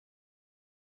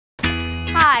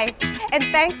Hi, and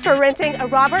thanks for renting a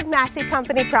Robert Massey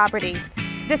Company property.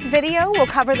 This video will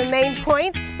cover the main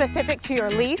points specific to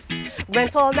your lease,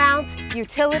 rental amounts,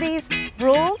 utilities,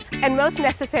 rules, and most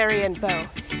necessary info.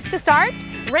 To start,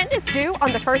 rent is due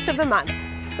on the 1st of the month.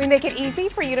 We make it easy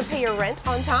for you to pay your rent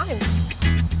on time.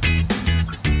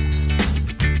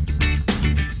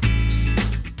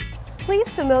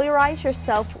 Please familiarize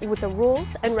yourself with the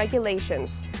rules and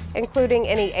regulations, including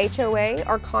any HOA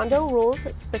or condo rules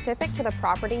specific to the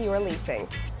property you are leasing.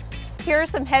 Here are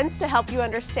some hints to help you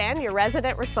understand your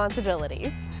resident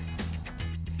responsibilities.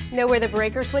 Know where the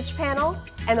breaker switch panel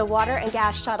and the water and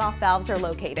gas shutoff valves are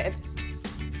located.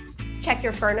 Check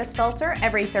your furnace filter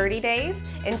every 30 days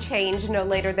and change no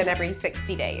later than every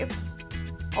 60 days.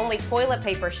 Only toilet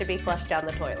paper should be flushed down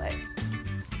the toilet.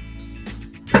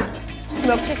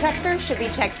 Smoke detectors should be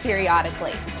checked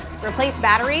periodically. Replace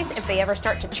batteries if they ever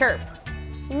start to chirp.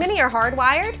 Many are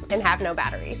hardwired and have no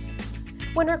batteries.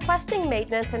 When requesting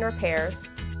maintenance and repairs,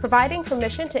 providing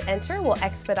permission to enter will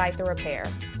expedite the repair.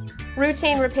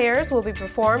 Routine repairs will be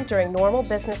performed during normal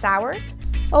business hours.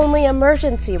 Only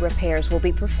emergency repairs will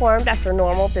be performed after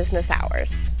normal business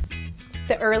hours.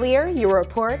 The earlier you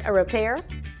report a repair,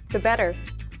 the better.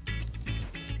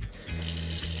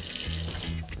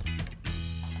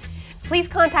 Please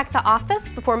contact the office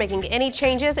before making any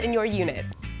changes in your unit.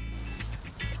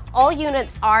 All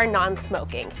units are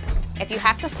non-smoking. If you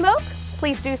have to smoke,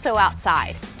 please do so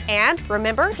outside. And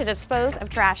remember to dispose of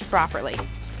trash properly.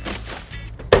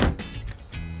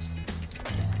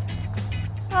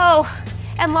 Oh,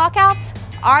 and lockouts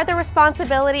are the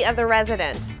responsibility of the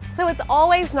resident. So it's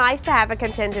always nice to have a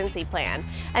contingency plan,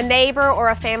 a neighbor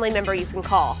or a family member you can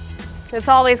call. It's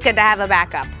always good to have a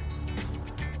backup.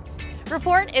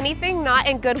 Report anything not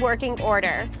in good working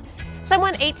order.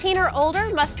 Someone 18 or older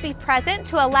must be present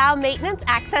to allow maintenance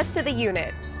access to the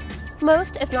unit.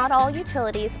 Most, if not all,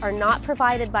 utilities are not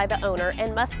provided by the owner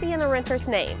and must be in the renter's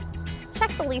name.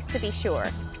 Check the lease to be sure.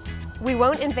 We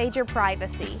won't invade your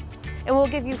privacy, and we'll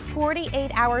give you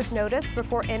 48 hours notice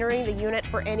before entering the unit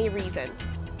for any reason,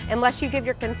 unless you give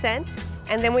your consent,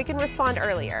 and then we can respond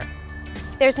earlier.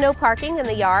 There's no parking in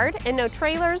the yard and no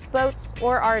trailers, boats,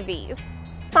 or RVs.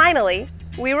 Finally,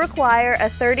 we require a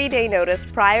 30-day notice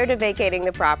prior to vacating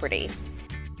the property.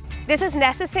 This is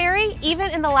necessary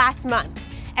even in the last month,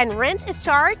 and rent is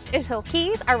charged until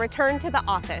keys are returned to the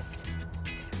office.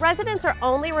 Residents are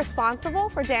only responsible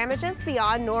for damages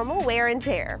beyond normal wear and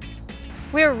tear.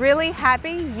 We're really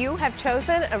happy you have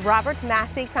chosen a Robert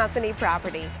Massey Company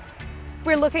property.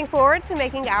 We're looking forward to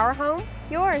making our home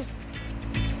yours.